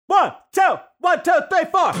1, 2, 1, 2, 3,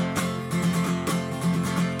 4.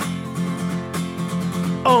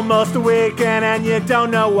 Almost a weekend and you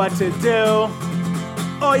don't know what to do.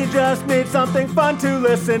 Or you just need something fun to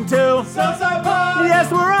listen to. Southside Pod!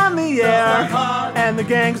 Yes, we're on the air. Pod. And the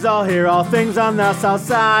gang's all here, all things on the South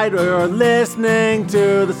Side. We're listening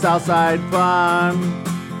to the Southside Pod.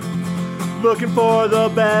 Looking for the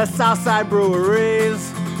best Southside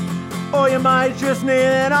breweries. Or you might just need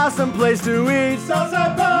an awesome place to eat.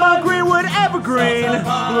 Southside Pod! Mount Greenwood, Evergreen, Southside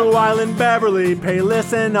Pod. Blue Island, Beverly, Pay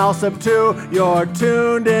Listen, all sub 2. You're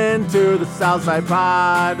tuned into the Southside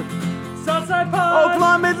Pod. Southside Pod! Oak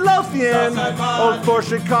Lawn, Midlothian, Southside Pod. Oak Forest,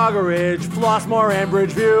 Chicago Ridge, Flossmoor, and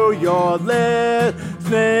Bridgeview. You're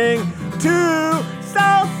listening to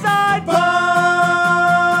Southside Pod.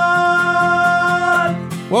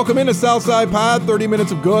 Welcome into Southside Pod, 30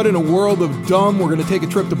 minutes of good in a world of dumb. We're going to take a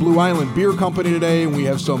trip to Blue Island Beer Company today, and we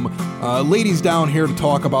have some ladies down here to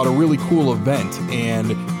talk about a really cool event.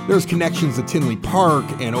 And there's connections to Tinley Park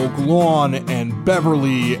and Oak Lawn and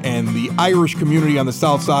Beverly and the Irish community on the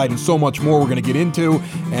South Side and so much more we're going to get into.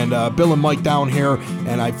 And Bill and Mike down here,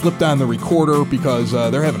 and I flipped on the recorder because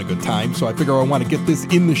they're having a good time, so I figure I want to get this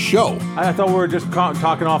in the show. I thought we were just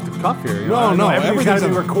talking off the cuff here. You know? No, everything's got to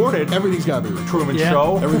be recorded. Everything's got to be recorded. Truman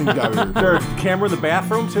Show. Everything's got to be recorded. There's a camera in the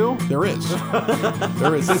bathroom, too? There is.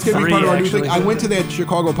 There is. That's going to be part of our new thing. I went to that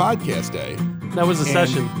Chicago podcast day. That was a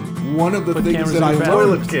session. One of the things cameras that I on the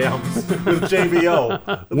learned, cams with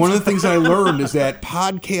JVO. one of the things I learned is that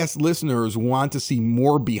podcast listeners want to see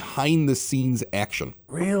more behind the scenes action.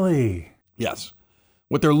 Really? Yes.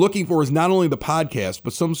 What they're looking for is not only the podcast,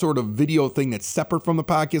 but some sort of video thing that's separate from the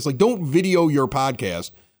podcast. Like, don't video your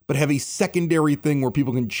podcast, but have a secondary thing where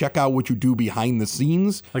people can check out what you do behind the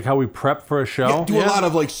scenes. Like how we prep for a show? Yeah, do a lot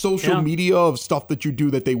of like social media of stuff that you do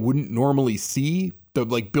that they wouldn't normally see to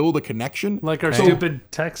like build a connection. Like our stupid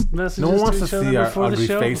text messages. No one wants to each other see our before the ugly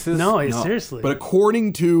show? faces. No, No. seriously. But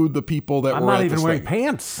according to the people that I'm were not at even this wearing thing,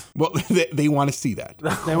 pants. well, they want to see that.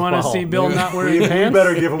 they want to see Bill not wearing We pants.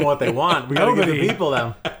 better give them what they want. We gotta give the Nobody people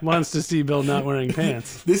them. wants to see Bill not wearing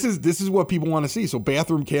pants. This is what people want to see. So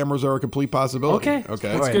bathroom cameras are a complete possibility. Okay.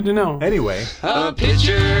 Okay. That's good to know. Anyway, A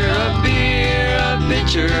pitcher of beer, a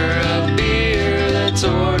pitcher of beer. Let's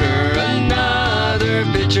order another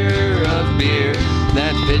pitcher of beer.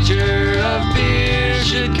 That pitcher of beer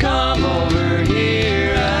should come over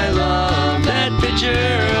here. I love that pitcher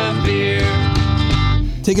of beer.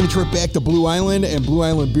 Taking a trip back to Blue Island and Blue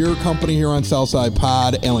Island Beer Company here on Southside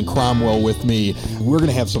Pod. Alan Cromwell with me. We're going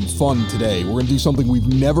to have some fun today. We're going to do something we've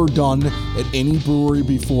never done at any brewery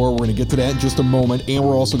before. We're going to get to that in just a moment. And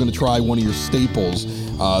we're also going to try one of your staples,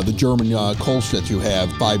 the German Kolsch that you have,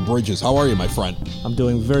 Five Bridges. How are you, my friend? I'm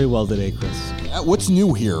doing very well today, Chris. What's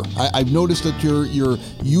new here? I've noticed that you're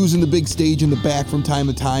using the big stage in the back from time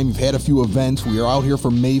to time. You've had a few events. We are out here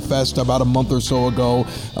for Mayfest about a month or so ago.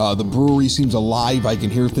 The brewery seems alive. I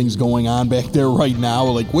can hear things going on back there right now.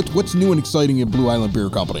 Like, what's new and exciting at Blue Island Beer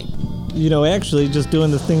Company? You know, actually, just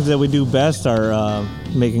doing the things that we do best are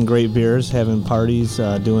making great beers, having parties,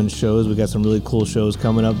 doing shows. We got some really cool shows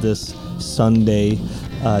coming up this Sunday,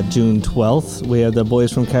 June 12th. We have the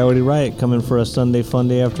boys from Coyote Riot coming for a Sunday fun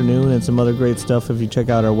day afternoon and some other great stuff. If you check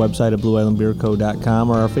out our website at blueislandbeerco.com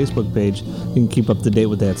or our Facebook page, you can keep up to date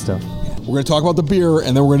with that stuff. We're going to talk about the beer,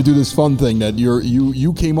 and then we're going to do this fun thing that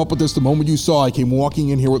you came up with this the moment you saw. I came walking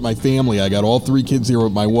in here with my family. I got all 3 kids here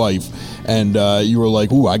with my wife, and you were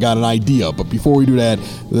like, ooh, I got an idea. But before we do that,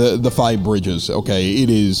 the Five Bridges, okay,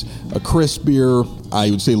 it is a crisp beer.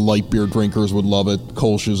 I would say light beer drinkers would love it.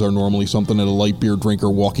 Kolsch's are normally something that a light beer drinker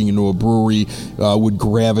walking into a brewery would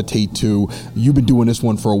gravitate to. You've been doing this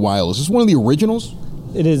one for a while. Is this one of the originals?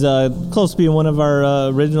 It is close to being one of our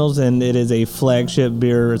originals, and it is a flagship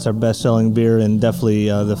beer. It's our best-selling beer and definitely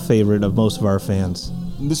the favorite of most of our fans.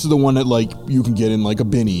 This is the one that like you can get in like a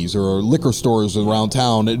Binny's or liquor stores around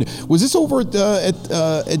town. Was this over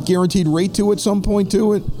at Guaranteed Rate too at some point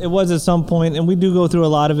too? It was at some point, and we do go through a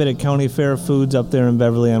lot of it at County Fair Foods up there in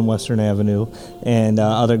Beverly on Western Avenue, and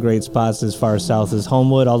other great spots as far south as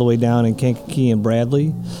Homewood, all the way down in Kankakee and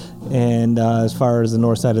Bradley, and as far as the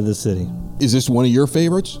north side of the city. Is this one of your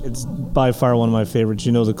favorites? It's by far one of my favorites.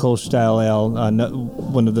 You know, the Kolsch style ale,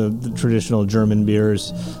 one of the traditional German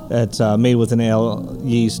beers. It's made with an ale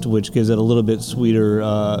yeast, which gives it a little bit sweeter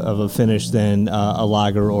of a finish than a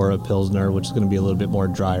lager or a pilsner, which is going to be a little bit more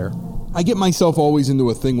drier. I get myself always into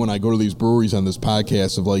a thing when I go to these breweries on this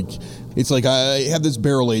podcast of like, it's like I have this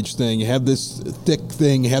barrel aged thing, have this thick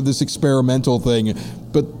thing, have this experimental thing,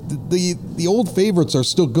 but the old favorites are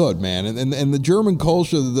still good, man. And the German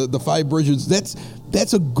Kolsch, the Five Bridges,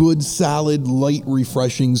 that's a good, solid, light,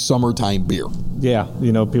 refreshing summertime beer. Yeah,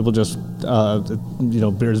 people just,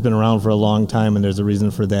 beer's been around for a long time, and there's a reason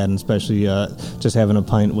for that, and especially just having a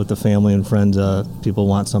pint with the family and friends, people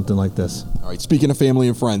want something like this. All right, speaking of family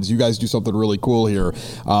and friends, you guys do something really cool here.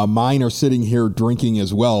 Mine are sitting here drinking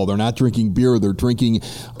as well. They're not drinking beer, they're drinking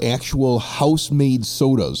actual house-made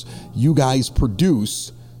sodas. You guys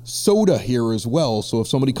produce soda here as well, so if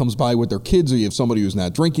somebody comes by with their kids, or you have somebody who's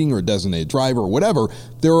not drinking or a designated driver or whatever,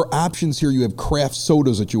 there are options here. You have craft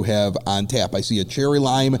sodas that you have on tap. I see a cherry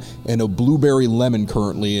lime and a blueberry lemon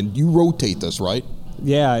currently, and you rotate this, right?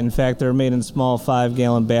 Yeah, in fact, they're made in small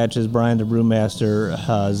 5-gallon batches. Brian, the brewmaster,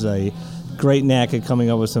 has a great knack at coming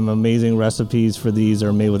up with some amazing recipes for these.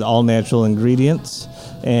 They're made with all natural ingredients,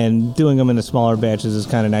 and doing them in the smaller batches is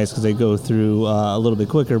kind of nice because they go through a little bit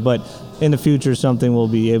quicker. But in the future, something we'll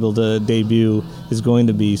be able to debut is going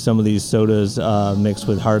to be some of these sodas mixed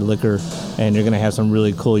with hard liquor, and you're going to have some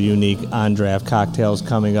really cool, unique on-draft cocktails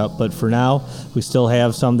coming up. But for now, we still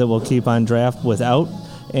have some that we'll keep on draft without,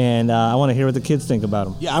 and I want to hear what the kids think about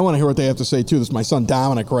them. Yeah, I want to hear what they have to say, too. This is my son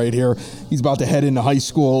Dominic right here. He's about to head into high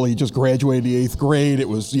school. He just graduated the 8th grade. It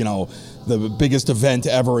was, the biggest event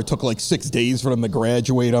ever. It took like 6 days for them to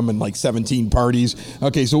graduate them and like 17 parties.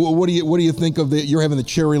 Okay, so what do you think of you're having the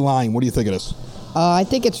cherry lime. What do you think of this? I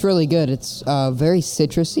think it's really good. It's very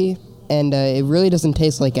citrusy, and it really doesn't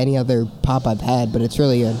taste like any other pop I've had, but it's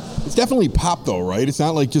really good. It's definitely pop though, right? It's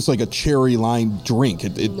not like just like a cherry lime drink.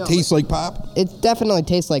 It tastes like pop? It definitely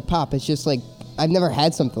tastes like pop. It's just like, I've never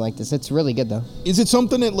had something like this. It's really good though. Is it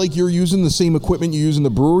something that like you're using the same equipment you use in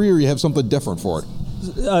the brewery, or you have something different for it?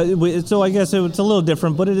 So I guess it's a little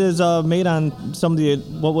different, but it is made on some of the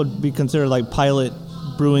what would be considered like pilot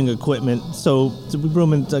brewing equipment. So we brew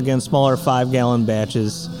them in, again, smaller 5-gallon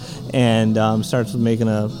batches, and starts with making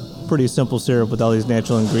a pretty simple syrup with all these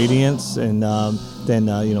natural ingredients, and then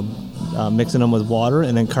mixing them with water,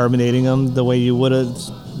 and then carbonating them the way you would a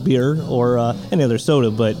beer or any other soda.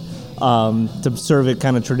 But to serve it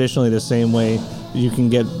kind of traditionally the same way, you can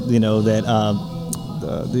get the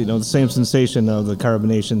same sensation of the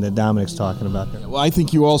carbonation that Dominic's talking about here. Well, I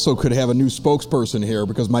think you also could have a new spokesperson here,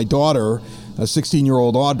 because my daughter, a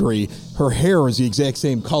 16-year-old Audrey, her hair is the exact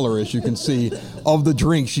same color, as you can see, of the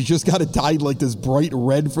drink. She just got it dyed like this bright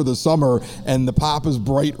red for the summer, and the pop is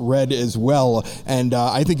bright red as well. And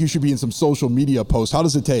I think you should be in some social media posts. How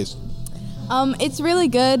does it taste? It's really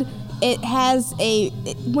good. It has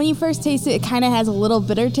when you first taste it, it kind of has a little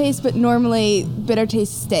bitter taste, but normally bitter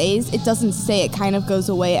taste stays. It doesn't stay, it kind of goes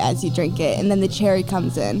away as you drink it, and then the cherry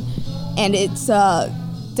comes in. And it's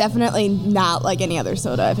definitely not like any other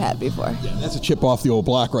soda I've had before. Yeah, that's a chip off the old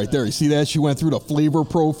block right there. You see that? She went through the flavor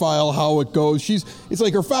profile, how it goes. It's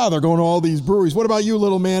like her father going to all these breweries. What about you,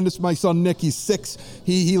 little man? This is my son Nick. He's 6.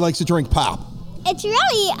 He likes to drink pop. It's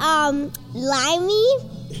really limey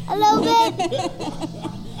a little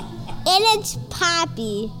bit. And it's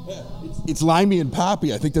poppy. It's limey and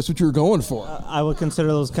poppy. I think that's what you were going for. I would consider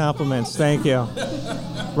those compliments. Thank you.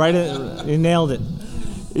 You nailed it.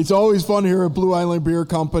 It's always fun here at Blue Island Beer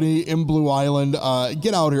Company in Blue Island.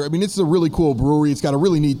 Get out here. I mean, it's a really cool brewery. It's got a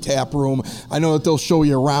really neat tap room. I know that they'll show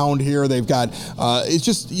you around here. They've got, it's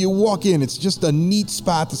just, you walk in, it's just a neat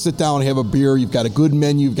spot to sit down and have a beer. You've got a good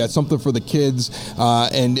menu. You've got something for the kids.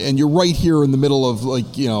 And you're right here in the middle of,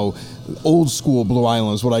 old school Blue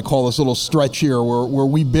Island is what I call this little stretch here where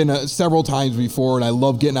we've been several times before, and I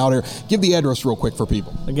love getting out here. Give the address real quick for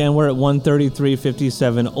people. Again, we're at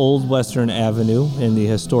 13357 Old Western Avenue in the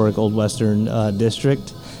historic Old Western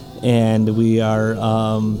District, and we are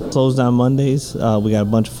closed on Mondays. We got a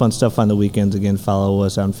bunch of fun stuff on the weekends. Again, follow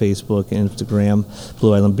us on Facebook and Instagram,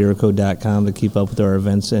 BlueIslandBeerCo.com, to keep up with our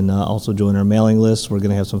events, and also join our mailing list. We're going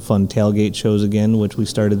to have some fun tailgate shows again, which we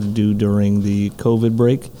started to do during the COVID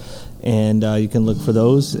break. And you can look for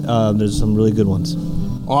those. There's some really good ones.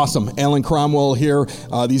 Awesome. Alan Cromwell here.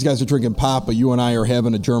 These guys are drinking pop, but you and I are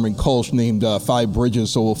having a German Kolsch named Five Bridges,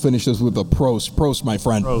 so we'll finish this with a Prost. Prost, my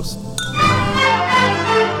friend. Prost.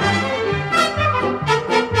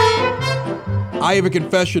 I have a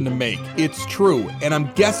confession to make. It's true, and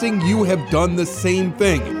I'm guessing you have done the same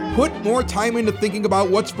thing. Put more time into thinking about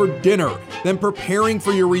what's for dinner than preparing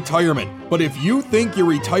for your retirement. But if you think your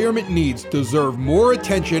retirement needs deserve more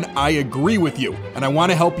attention, I agree with you, and I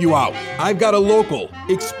want to help you out. I've got a local,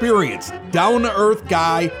 experienced, down-to-earth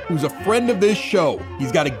guy who's a friend of this show.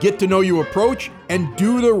 He's got a get-to-know-you approach and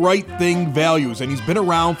do the right thing values, and he's been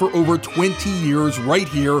around for over 20 years right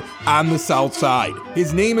here on the South Side.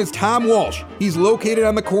 His name is Tom Walsh. He's located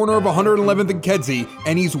on the corner of 111th and Kedzie,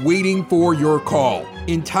 and he's waiting for your call.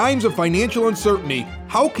 In times of financial uncertainty,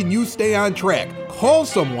 how can you stay on track? Call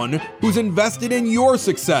someone who's invested in your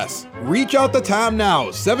success. Reach out to Tom now,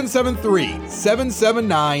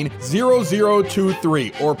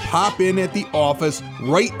 773-779-0023, or pop in at the office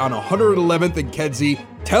right on 111th and Kedzie.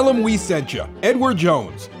 Tell him we sent you. Edward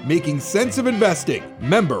Jones, making sense of investing.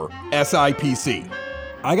 Member SIPC.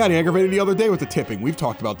 I got aggravated the other day with the tipping. We've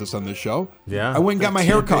talked about this on this show. Yeah. I went and got my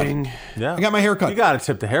hair cut. Yeah. I got my hair cut. You got to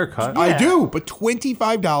tip the haircut. I do, but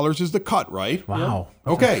 $25 is the cut, right? Wow.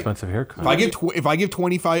 That's Okay. an expensive haircut. If I give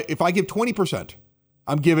 20%,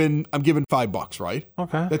 I'm giving $5, right?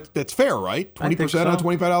 Okay. That's fair, right? 20% on a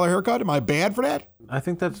 $25 haircut. Am I bad for that? I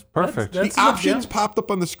think that's perfect. That's The options popped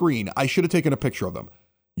up on the screen. I should have taken a picture of them.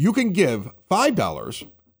 You can give $5,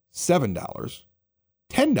 $7,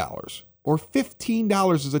 $10, or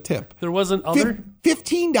 $15 as a tip. There wasn't other?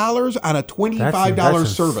 $15 on a $25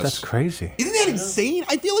 service. That's crazy. Isn't that insane?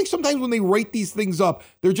 I feel like sometimes when they write these things up,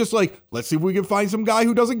 they're just like, let's see if we can find some guy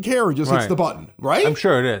who doesn't care and just hits Right. the button, right? I'm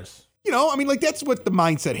sure it is. You know, I mean, like, that's what the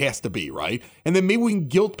mindset has to be, right? And then maybe we can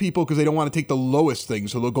guilt people because they don't want to take the lowest thing,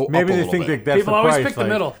 so they'll go Maybe up a they little think bit. that's People the always price. pick the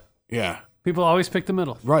middle. Yeah. People always pick the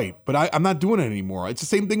middle. Right, but I'm not doing it anymore. It's the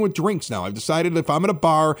same thing with drinks now. I've decided if I'm at a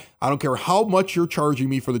bar, I don't care how much you're charging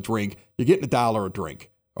me for the drink, you're getting $1 a drink.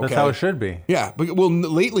 Okay? That's how it should be. Yeah, but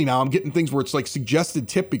lately now I'm getting things where it's like suggested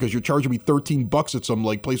tip because you're charging me $13 at some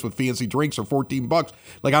like place with fancy drinks or $14.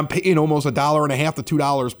 Like I'm paying almost $1.50 to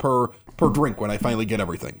 $2 per drink when I finally get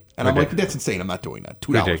everything. And I'm like, that's insane. I'm not doing that.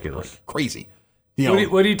 $2. Ridiculous. Crazy. You know,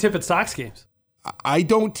 What do you tip at Sox games? I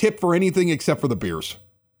don't tip for anything except for the beers.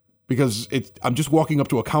 Because I'm just walking up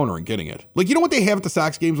to a counter and getting it. Like, you know what they have at the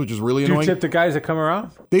Sox games, which is really Do you annoying? tip the guys that come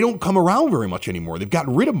around? They don't come around very much anymore. They've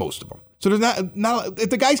gotten rid of most of them. So there's not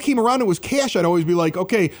if the guys came around and it was cash, I'd always be like,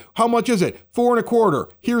 okay, how much is it?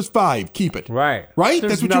 4.25. Here's 5. Keep it. Right. Right?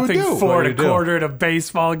 There's That's what you nothing would do. What do you do? 4.25 at a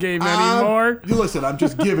baseball game anymore. Listen, I'm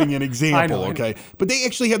just giving an example, I know. okay? But they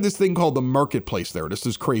actually have this thing called the marketplace there. This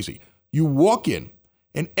is crazy. You walk in,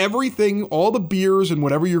 and everything, all the beers and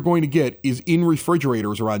whatever you're going to get is in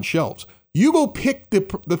refrigerators or on shelves. You go pick the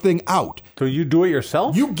thing out. So you do it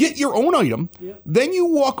yourself? You get your own item. Then you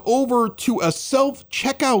walk over to a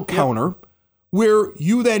self-checkout counter where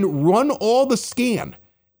you then run all the scan.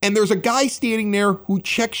 And there's a guy standing there who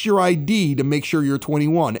checks your ID to make sure you're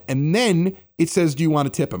 21. And then it says, do you want to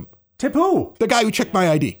tip him? Tip who? The guy who checked my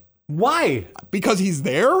ID. Why? Because he's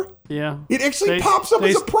there? Yeah. It actually They- pops up they-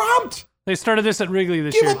 as a prompt. They started this at Wrigley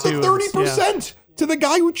this Give year him the too. 30% to the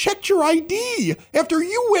guy who checked your ID after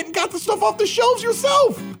you went and got the stuff off the shelves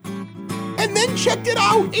yourself. And then checked it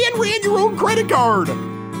out and ran your own credit card.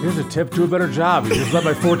 Here's a tip. Do a better job. You just let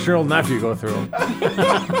my 14-year-old nephew go through.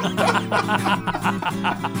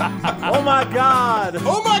 Oh, my God.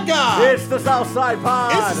 Oh my God! It's the Southside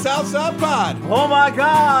Pod. It's the Southside Pod. Oh, my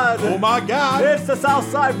God. Oh my God! It's the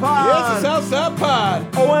Southside Pod. It's the Southside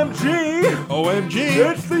Pod. OMG.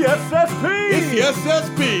 OMG! It's the SSP. It's the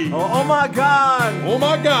SSP. Oh, my God. Oh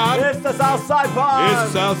my God! It's the Southside Pod.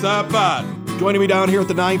 It's the Southside Pod. Joining me down here at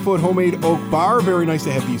the 9-Foot Homemade Oak Bar. Very nice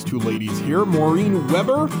to have these two ladies here, Maureen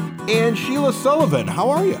Weber and Sheila Sullivan.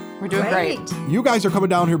 How are you? We're doing great. You guys are coming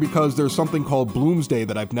down here because there's something called Bloomsday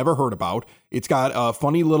that I've never heard about. It's got a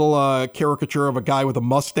funny little caricature of a guy with a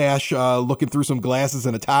mustache looking through some glasses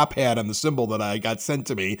and a top hat on the symbol that I got sent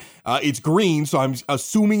to me. It's green, so I'm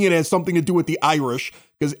assuming it has something to do with the Irish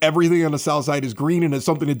because everything on the south side is green and has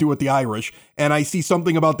something to do with the Irish. And I see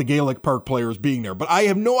something about the Gaelic Park players being there, but I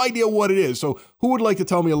have no idea what it is. So who would like to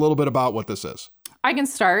tell me a little bit about what this is? I can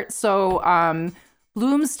start. So,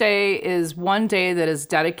 Bloomsday is one day that is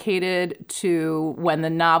dedicated to when the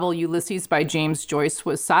novel Ulysses by James Joyce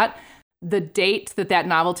was set. The date that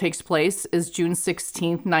novel takes place is June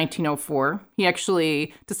 16th, 1904. He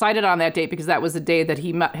actually decided on that date because that was the day that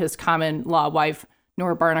he met his common law wife,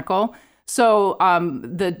 Nora Barnacle. So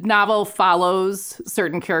the novel follows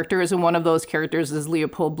certain characters, and one of those characters is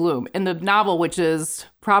Leopold Bloom. In the novel, which is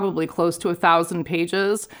probably close to 1,000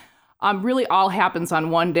 pages, really all happens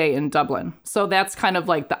on one day in Dublin. So that's kind of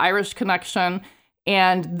like the Irish connection.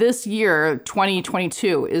 And this year,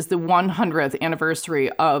 2022, is the 100th anniversary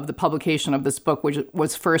of the publication of this book, which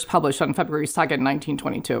was first published on February 2nd,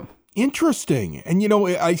 1922. Interesting. And, you know,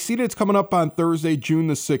 I see that it's coming up on Thursday, June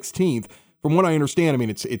the 16th. From what I understand, I mean,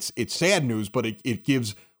 it's sad news, but it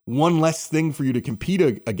gives one less thing for you to compete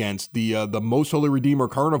against. The Most Holy Redeemer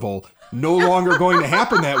Carnival no longer going to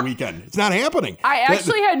happen that weekend. It's not happening. I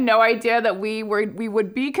actually had no idea that we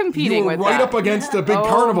would be competing you were with right that. up against a big Oh,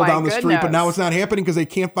 carnival my down the street, but now goodness. it's not happening because they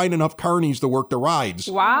can't find enough carnies to work the rides.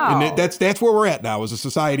 Wow. And that's where we're at now as a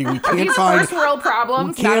society. We can't These find first world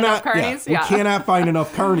problems, not enough carnies. we cannot find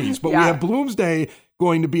enough carnies, but we Yeah. have Bloomsday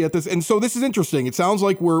going to be at this. And so this is interesting. It sounds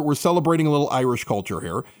like we're celebrating a little Irish culture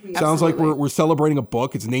here. Sounds like we're celebrating a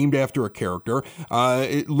book. It's named after a character.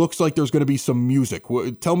 It looks like there's going to be some music.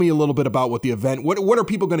 Tell me a little bit about what the event, what are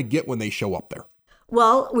people going to get when they show up there?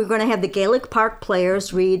 Well, we're going to have the Gaelic Park players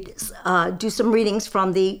do some readings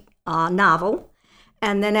from the novel.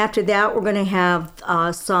 And then after that, we're going to have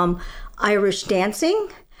some Irish dancing.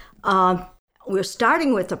 We're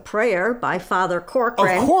starting with a prayer by Father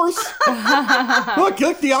Corcoran. Of course.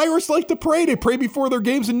 Look, the Irish like to pray. They pray before their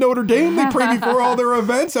games in Notre Dame. They pray before all their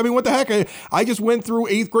events. I mean, what the heck? I just went through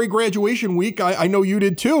 8th grade graduation week. I know you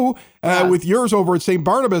did too, with yours over at St.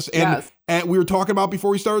 Barnabas. And we were talking about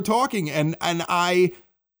before we started talking. And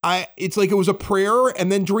it's like it was a prayer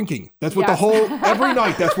and then drinking. That's what every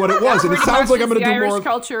night, that's what it was. And it sounds like I'm going to do Irish more.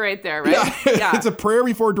 culture right there, right? Yeah. It's a prayer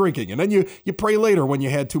before drinking. And then you pray later when you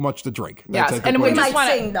had too much to drink. Yes, and we might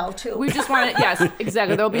sing though, too. We just want to, yes,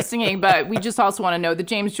 exactly. There'll be singing, but we just also want to know that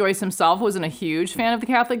James Joyce himself wasn't a huge fan of the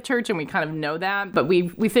Catholic Church, and we kind of know that. But we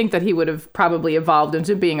think that he would have probably evolved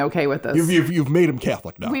into being okay with this. You've made him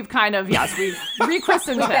Catholic now. We've kind of, we've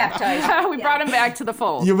rechristened him. We brought him back to the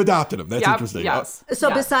fold. You've adopted him. That's interesting. Yes.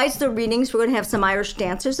 So besides the readings, we're going to have some Irish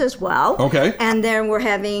dancers as well. Okay. And then we're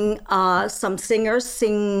having some singers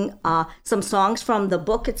sing some songs from the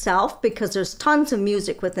book itself, because there's tons of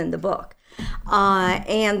music within the book.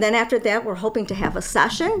 And then after that, we're hoping to have a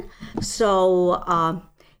session. So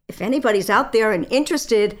if anybody's out there and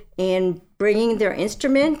interested in bringing their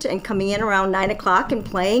instrument and coming in around 9 o'clock and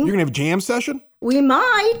playing. You're going to have a jam session? We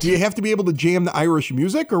might. Do you have to be able to jam the Irish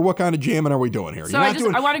music, or what kind of jamming are we doing here? So I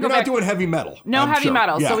want to go back. Not doing heavy metal. No heavy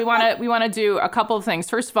metal. Yeah. So we want to do a couple of things.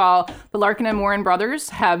 First of all, the Larkin and Warren brothers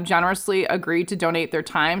have generously agreed to donate their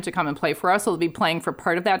time to come and play for us. So they'll be playing for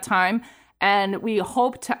part of that time. And we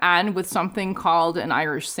hope to end with something called an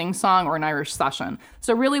Irish sing-song or an Irish session.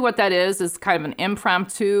 So really what that is kind of an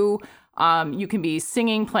impromptu. You can be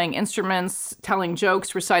singing, playing instruments, telling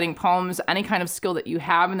jokes, reciting poems, any kind of skill that you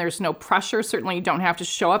have, and there's no pressure. Certainly you don't have to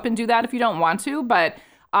show up and do that if you don't want to, but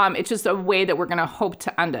it's just a way that we're going to hope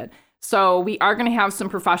to end it. So we are going to have some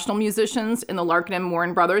professional musicians in the Larkin and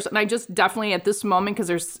Warren brothers, and I just definitely at this moment,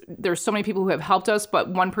 because there's so many people who have helped us, but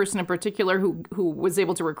one person in particular who was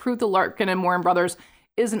able to recruit the Larkin and Warren brothers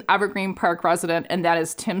is an Evergreen Park resident, and that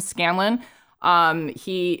is Tim Scanlon.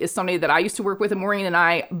 He is somebody that I used to work with, and Maureen and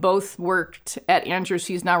I both worked at Andrews.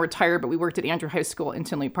 He's now retired, but we worked at Andrew High School in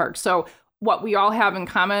Tinley Park. So what we all have in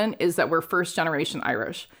common is that we're first generation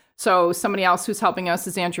Irish. So somebody else who's helping us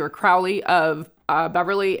is Andrea Crowley of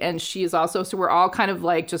Beverly, and she is also, so we're all kind of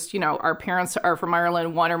like just, our parents are from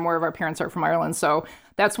Ireland, one or more of our parents are from Ireland. So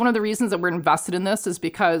that's one of the reasons that we're invested in this, is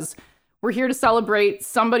because we're here to celebrate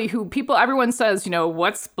somebody who everyone says,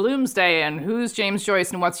 what's Bloomsday and who's James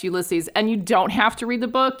Joyce and what's Ulysses? And you don't have to read the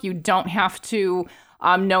book. You don't have to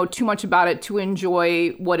know too much about it to enjoy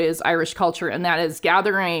what is Irish culture. And that is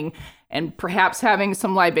gathering and perhaps having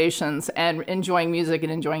some libations and enjoying music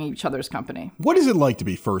and enjoying each other's company. What is it like to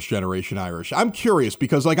be first generation Irish? I'm curious,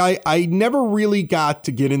 because I never really got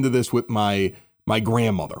to get into this with my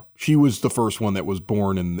grandmother. She was the first one that was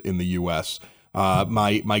born in the U.S.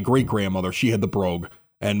 My great grandmother, she had the brogue,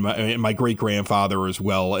 and my great grandfather as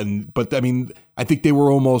well. But I mean, I think they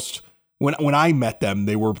were almost, when I met them,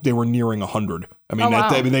 they were nearing 100. I mean, wow.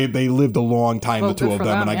 They lived a long time, the two of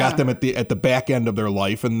them, and I got them at the back end of their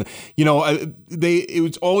life, and it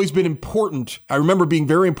was always been important. I remember being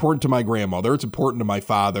very important to my grandmother. It's important to my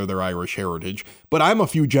father, their Irish heritage, but I'm a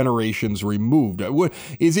few generations removed. Do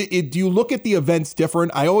you look at the events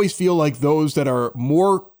different? I always feel like those that are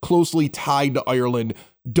more closely tied to Ireland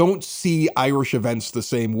don't see Irish events the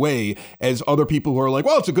same way as other people who are like,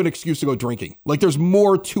 well, it's a good excuse to go drinking. Like, there's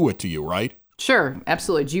more to it to you, right? Sure,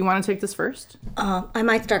 absolutely. Do you want to take this first? I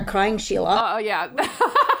might start crying, Sheila. Oh, yeah.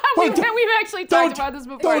 We've actually talked about this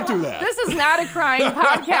before. Don't do that. This is not a crying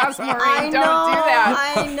podcast, Maureen. I know, don't do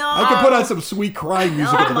that. I know. I can put on some sweet crying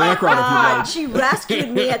music in the background if you like. She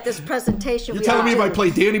rescued me at this presentation. You're telling me if I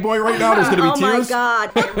play Danny Boy right now, there's going to be tears?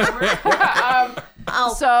 Oh, my God.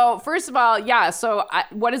 So first of all,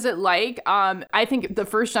 what is it like? I think the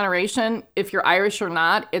first generation, if you're Irish or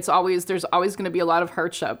not, there's always going to be a lot of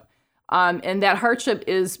hardship. And that hardship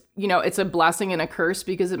is, it's a blessing and a curse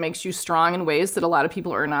because it makes you strong in ways that a lot of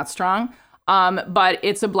people are not strong. But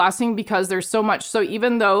it's a blessing because there's so much. So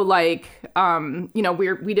even though we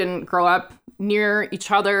didn't grow up near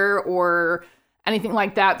each other or anything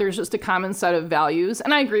like that, there's just a common set of values.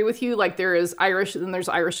 And I agree with you, like there is Irish and there's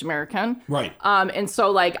Irish American. Right. And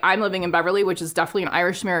so I'm living in Beverly, which is definitely an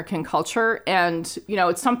Irish American culture. And,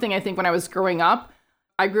 it's something I think when I was growing up,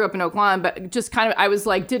 I grew up in Oak Lawn, but just kind of, I was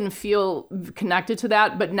like, didn't feel connected to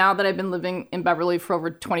that. But now that I've been living in Beverly for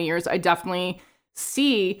over 20 years, I definitely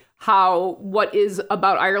see how what is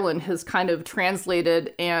about Ireland has kind of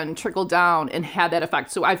translated and trickled down and had that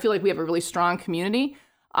effect. So I feel like we have a really strong community.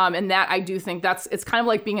 And that I do think it's kind of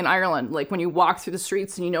like being in Ireland, like when you walk through the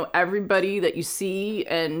streets and you know everybody that you see,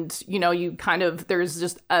 and you know, you kind of, there's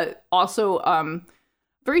just also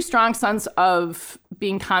very strong sense of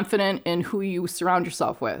being confident in who you surround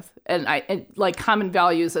yourself with, and like common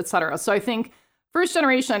values, etc. So I think first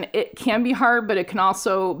generation, it can be hard, but it can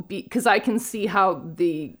also be, because I can see how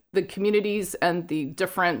the communities and the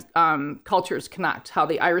different cultures connect, how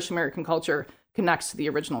the Irish American culture connects to the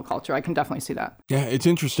original culture. I can definitely see that. Yeah, it's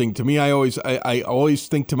interesting to me. I always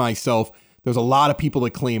think to myself, there's a lot of people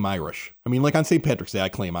that claim Irish. I mean, like on St. Patrick's Day, I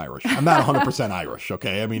claim Irish. I'm not 100% Irish,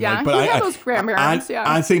 okay? I mean, yeah, like, but I those grandparents,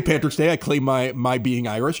 on St. Patrick's Day, I claim my being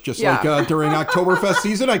Irish, just like during Oktoberfest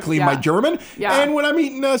season, I claim my German. Yeah. And when I'm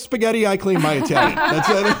eating spaghetti, I claim my Italian. That's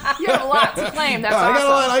it. You have a lot to claim. That's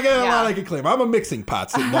awesome. I got a lot I can claim. I'm a mixing pot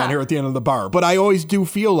sitting down here at the end of the bar. But I always do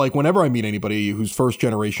feel like whenever I meet anybody who's first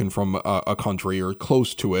generation from a country or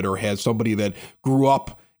close to it, or has somebody that grew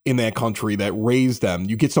up in that country that raised them,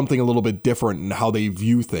 you get something a little bit different in how they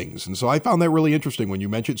view things. And so I found that really interesting when you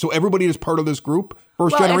mentioned. So everybody is part of this group,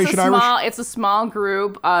 first generation Irish? It's a small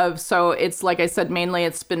group of, so it's like I said, mainly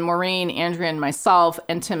it's been Maureen, Andrea, and myself,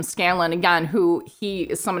 and Tim Scanlon, again, who he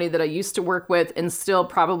is somebody that I used to work with, and still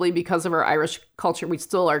probably because of our Irish culture, we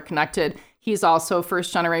still are connected. He's also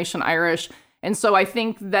first generation Irish. And so I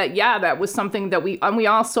think that, that was something that we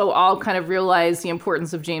also all kind of realized the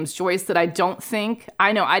importance of James Joyce, that I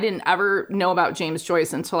didn't ever know about James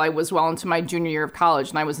Joyce until I was well into my junior year of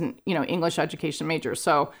college, and I was an, English education major.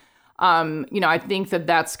 So, I think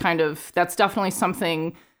that's definitely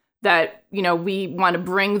something that, we want to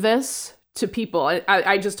bring this to people.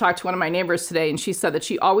 I just talked to one of my neighbors today, and she said that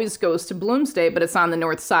she always goes to Bloomsday, but it's on the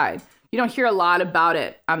north side. You don't hear a lot about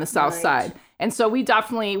it on the south side. And so we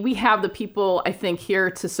have the people, I think,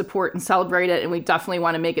 here to support and celebrate it. And we definitely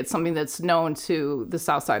want to make it something that's known to the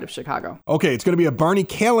south side of Chicago. Okay, it's going to be at Barney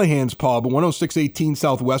Callahan's Pub, 10618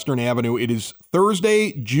 Southwestern Avenue. It is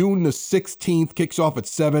Thursday, June the 16th, kicks off at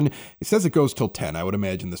 7. It says it goes till 10. I would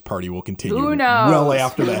imagine this party will continue Who knows? well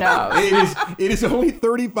after Who that. knows? It is only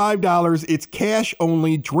 $35. It's cash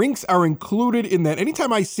only. Drinks are included in that.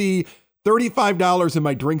 Anytime I see $35 and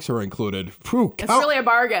my drinks are included. It's really a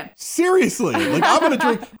bargain. Seriously. Like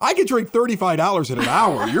I could drink $35 in an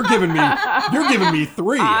hour. You're giving me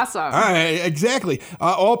 3. Awesome. All right, exactly.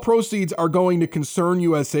 All proceeds are going to Concern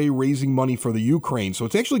USA, raising money for the Ukraine. So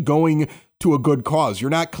it's actually going to a good cause.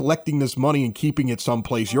 You're not collecting this money and keeping it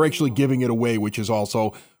someplace. You're actually giving it away, which is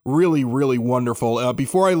also really, really wonderful.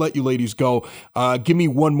 Before I let you ladies go, give me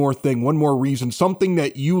one more thing, one more reason, something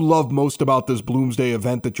that you love most about this Bloomsday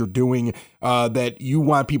event that you're doing, that you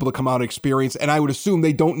want people to come out and experience. And I would assume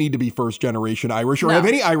they don't need to be first generation Irish or have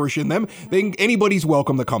any Irish in them. Anybody's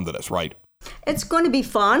welcome to come to this, right? It's going to be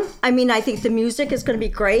fun. I mean, I think the music is going to be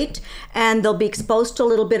great, and they'll be exposed to a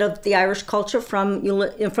little bit of the Irish culture from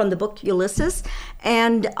the book Ulysses,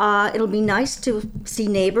 and it'll be nice to see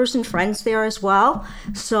neighbors and friends there as well.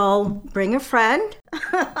 So bring a friend.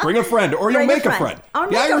 Bring a friend, or you'll make a friend.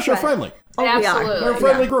 The Irish are friendly. Oh, Absolutely. we are. They're a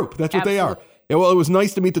friendly group. That's what they are. Yeah, well, it was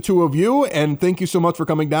nice to meet the two of you, and thank you so much for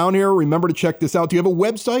coming down here. Remember to check this out. Do you have a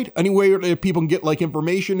website? Any way that people can get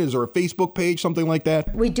information? Is there a Facebook page, something like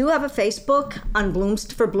that? We do have a Facebook on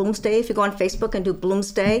for Bloomsday. If you go on Facebook and do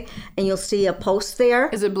Bloomsday, and you'll see a post there.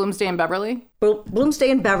 Is it Bloomsday in Beverly?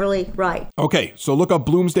 Bloomsday in Beverly, right. Okay, so look up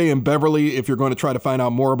Bloomsday in Beverly if you're going to try to find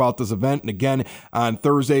out more about this event. And again, on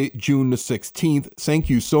Thursday, June the 16th. Thank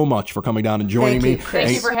you so much for coming down and joining me.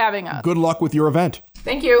 Thank you for having us. Good luck with your event.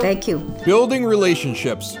 Thank you. Thank you. Building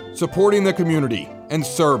relationships, supporting the community, and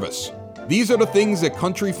service. These are the things that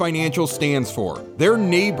Country Financial stands for. They're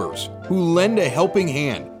neighbors who lend a helping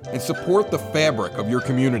hand and support the fabric of your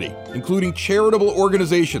community, including charitable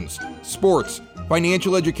organizations, sports,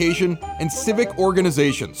 financial education, and civic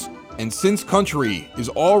organizations. And since Country is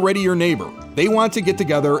already your neighbor, they want to get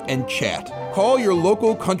together and chat. Call your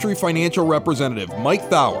local Country Financial representative, Mike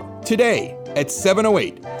Thauer, today at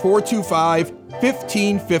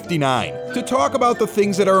 708-425-1559 to talk about the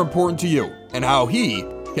things that are important to you and how he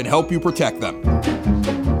can help you protect them.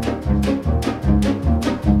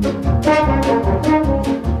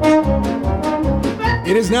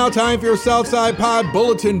 It is now time for your Southside Pod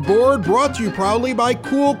Bulletin Board, brought to you proudly by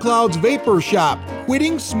Cool Clouds Vapor Shop.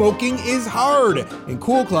 Quitting smoking is hard, and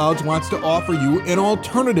Cool Clouds wants to offer you an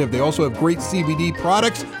alternative. They also have great CBD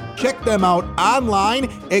products, Check them out online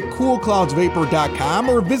at coolcloudsvapor.com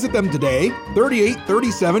or visit them today,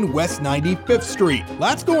 3837 West 95th Street.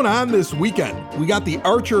 Lots going on this weekend. We got the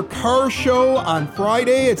Archer Car Show on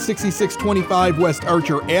Friday at 6625 West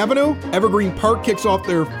Archer Avenue. Evergreen Park kicks off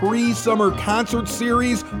their free summer concert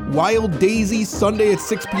series, Wild Daisy, Sunday at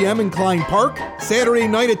 6 p.m. in Klein Park. Saturday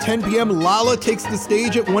night at 10 p.m., Lala takes the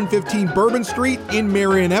stage at 115 Bourbon Street in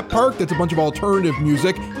Marionette Park. That's a bunch of alternative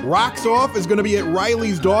music. Rocks Off is going to be at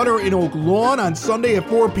Riley's Daughter in Oak Lawn on Sunday at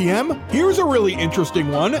 4 p.m. Here's a really interesting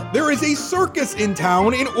one. There is a circus in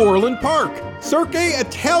town in Orland Park. Cirque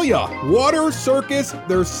Italia, Water Circus,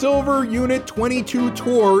 their Silver Unit 22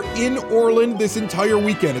 tour in Orland this entire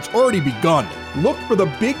weekend. It's already begun. Look for the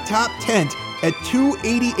Big Top tent at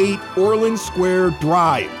 288 Orland Square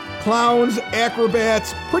Drive. Clowns,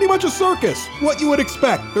 acrobats, pretty much a circus. What you would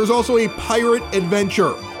expect. There's also a pirate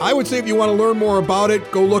adventure. I would say if you want to learn more about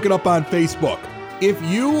it, go look it up on Facebook. If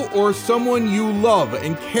you or someone you love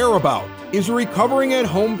and care about is recovering at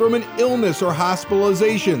home from an illness or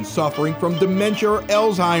hospitalization, suffering from dementia or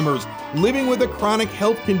Alzheimer's, living with a chronic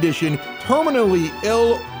health condition, terminally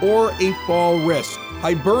ill, or a fall risk,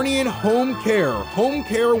 Hibernian Home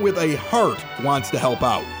Care with a heart, wants to help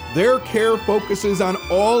out. Their care focuses on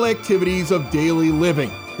all activities of daily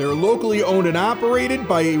living. They're locally owned and operated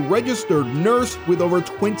by a registered nurse with over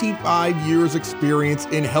 25 years experience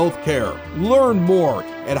in healthcare. Learn more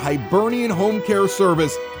at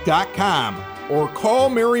hibernianhomecareservice.com or call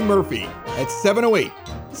Mary Murphy at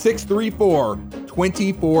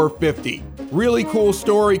 708-634-2450. Really cool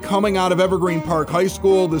story coming out of Evergreen Park High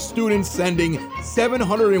School. The students sending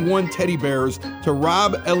 701 teddy bears to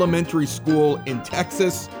Robb Elementary School in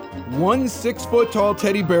Texas. One 6-foot-tall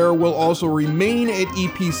teddy bear will also remain at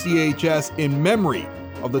EPCHS in memory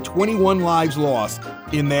of the 21 lives lost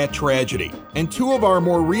in that tragedy. And two of our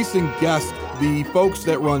more recent guests, the folks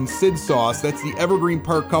that run Sid Sauce, that's the Evergreen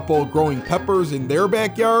Park couple growing peppers in their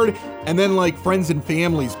backyard, and then like friends and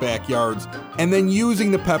family's backyards, and then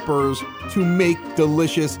using the peppers to make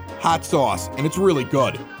delicious hot sauce, and it's really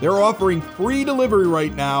good. They're offering free delivery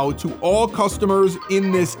right now to all customers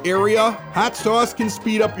in this area. Hot sauce can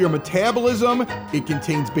speed up your metabolism, it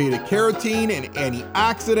contains beta-carotene and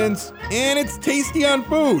antioxidants, and it's tasty on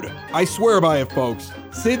food. I swear by it, folks.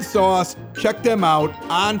 Sid Sauce, check them out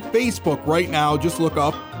on Facebook right now. Just look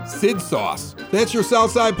up Sid Sauce. That's your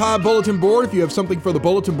Southside Pod Bulletin Board. If you have something for the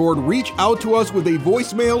Bulletin Board, reach out to us with a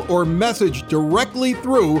voicemail or message directly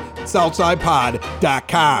through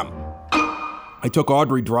SouthsidePod.com. I took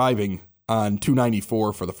Audrey driving on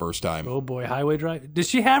 294 for the first time. Oh boy, highway drive. Does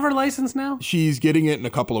she have her license now? She's getting it in a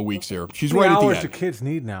couple of weeks here. She's How many right at the hours end. do kids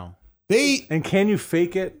need now? And can you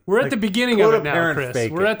fake it? We're at the beginning of it now,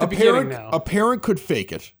 Chris. We're at the beginning now. A parent could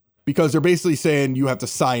fake it because they're basically saying you have to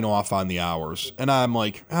sign off on the hours. And I'm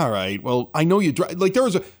like, all right, well, I know you drive. Like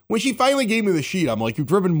when she finally gave me the sheet, I'm like, you've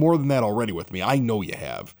driven more than that already with me. I know you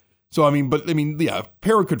have. So, yeah, a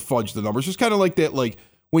parent could fudge the numbers. Just kind of like that, like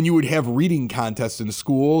when you would have reading contests in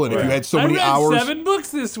school and if you had so many hours. I read 7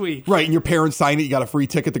 books this week. Right. And your parents signed it. You got a free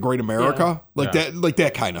ticket to Great America. Yeah.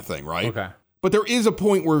 That kind of thing. Right. Okay. But there is a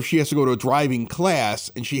point where she has to go to a driving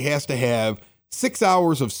class and she has to have 6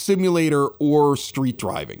 hours of simulator or street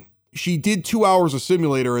driving. She did 2 hours of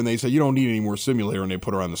simulator and they said, you don't need any more simulator, and they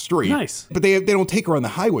put her on the street. Nice. But they don't take her on the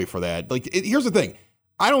highway for that. Here's the thing.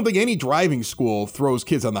 I don't think any driving school throws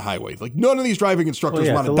kids on the highway. Like none of these driving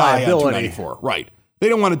instructors want to die on 294. Right. They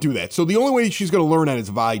don't want to do that. So the only way she's going to learn that is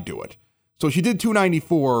if I do it. So she did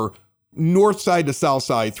 294 north side to south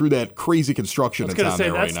side through that crazy construction that's on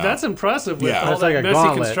there right now. That's impressive with all That's that like a messy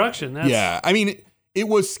gauntlet. construction. Yeah, I mean, it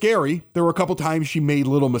was scary. There were a couple times she made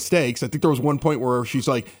little mistakes. I think there was one point where she's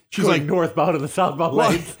like northbound and the southbound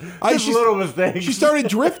lanes. Just little mistakes. She started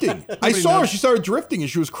drifting. I saw her. She started drifting and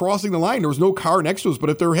she was crossing the line. There was no car next to us, but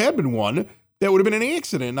if there had been one, that would have been an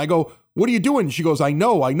accident. And I go, what are you doing? She goes, I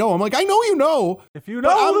know. I'm like, I know you know. If you know,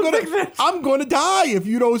 I'm gonna die if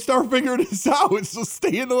you don't start figuring this out. So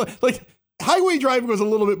stay in the highway driving was a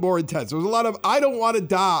little bit more intense. There was a lot of I don't want to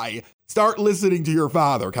die. Start listening to your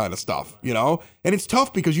father kind of stuff, you know? And it's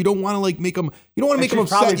tough because you don't want to make them, you don't want to make them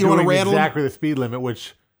upset. You don't want to rattle exactly the speed limit,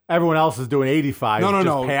 which everyone else is doing 85.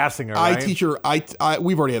 No. Passing her, right? I teach her,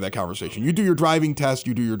 we've already had that conversation. You do your driving test,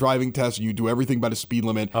 you do everything by the speed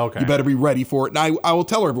limit. Okay. You better be ready for it. And I will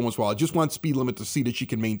tell her every once in a while, I just want speed limit to see that she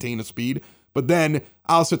can maintain a speed. But then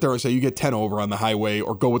I'll sit there and say, you get 10 over on the highway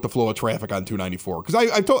or go with the flow of traffic on 294. Because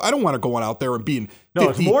I don't want to go on out there and being 50,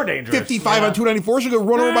 it's more dangerous. 55 on 294. She's going to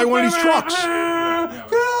run over by one of these trucks.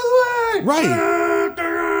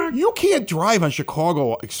 Right. You can't drive on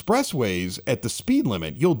Chicago expressways at the speed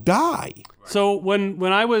limit. You'll die. So when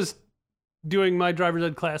I was doing my driver's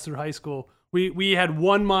ed class through high school, we had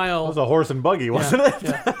 1 mile. It was a horse and buggy, wasn't it?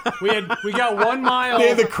 Yeah. We got 1 mile. They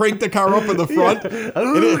had to crank the car up in the front.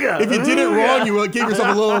 Yeah. If you did it wrong, you gave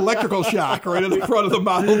yourself a little electrical shock right in the front of the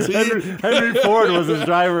Model T. Henry Ford was his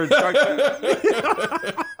driver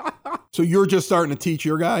instructor. So you're just starting to teach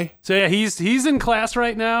your guy? So yeah, he's in class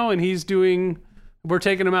right now, and we're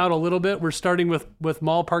taking him out a little bit. We're starting with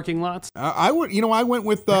mall parking lots. I went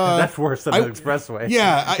with. That's worse than an expressway.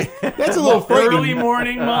 Yeah, that's a little frightening. Early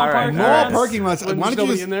morning mall parking mall lots. parking lots. Why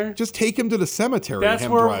don't you just take him to the cemetery? That's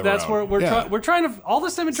where we're trying to. All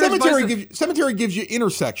the cemetery gives you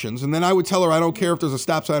intersections, and then I would tell her I don't care if there's a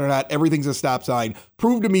stop sign or not. Everything's a stop sign.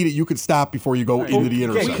 Prove to me that you could stop before you go into the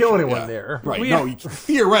intersection. You can't kill anyone there. Right? No,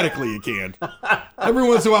 theoretically you can. Every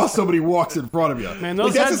once in a while, somebody walks in front of you. Man,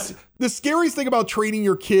 the scariest thing about training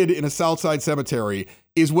your kid in a Southside cemetery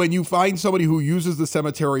is when you find somebody who uses the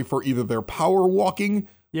cemetery for either their power walking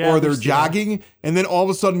or their jogging, and then all of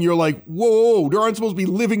a sudden you're like, whoa, there aren't supposed to be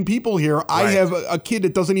living people here. Right. I have a kid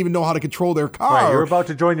that doesn't even know how to control their car. Right, you're about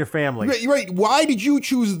to join your family. Right. Why did you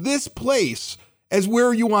choose this place as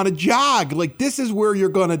where you want to jog? Like, this is where you're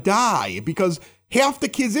going to die, because half the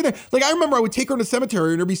kids in it. Like, I remember I would take her in the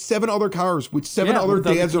cemetery and there'd be 7 other cars with 7 other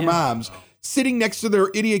dads or moms sitting next to their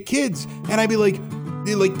idiot kids. And I'd be like,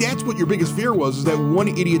 that's what your biggest fear was, is that one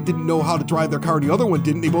idiot didn't know how to drive their car and the other one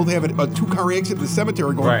didn't. They both have a 2-car accident in the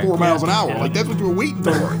cemetery going 4 miles an hour. Yeah. Like, that's what you were waiting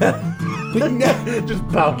for. Just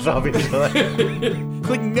bounce off each other.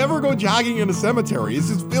 Like, never go jogging in a cemetery. It's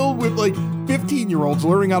just filled with, 15-year-olds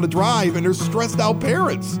learning how to drive, and they're stressed out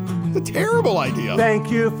parents. It's a terrible idea. Thank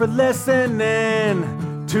you for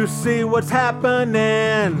listening to see what's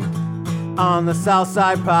happening on the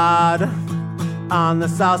Southside Pod. On the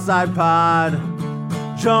Southside Pod.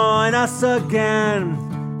 Join us again,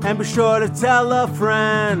 and be sure to tell a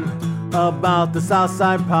friend about the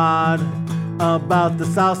Southside Pod. About the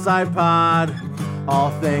Southside Pod.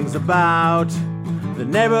 All things about the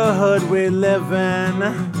neighborhood we live in.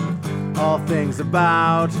 All things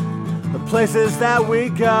about the places that we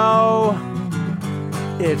go.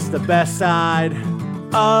 It's the best side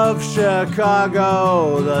of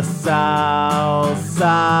Chicago, the Southside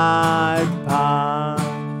Pod.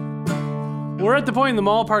 We're at the point in the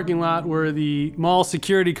mall parking lot where the mall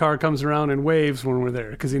security car comes around and waves when we're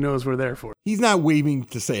there, because he knows we're there for it. He's not waving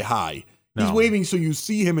to say hi. No. He's waving so you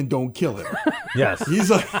see him and don't kill him. Yes. He's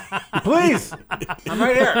like, please, I'm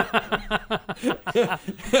right here.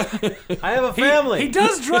 I have a family. He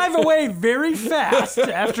does drive away very fast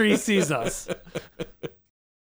after he sees us.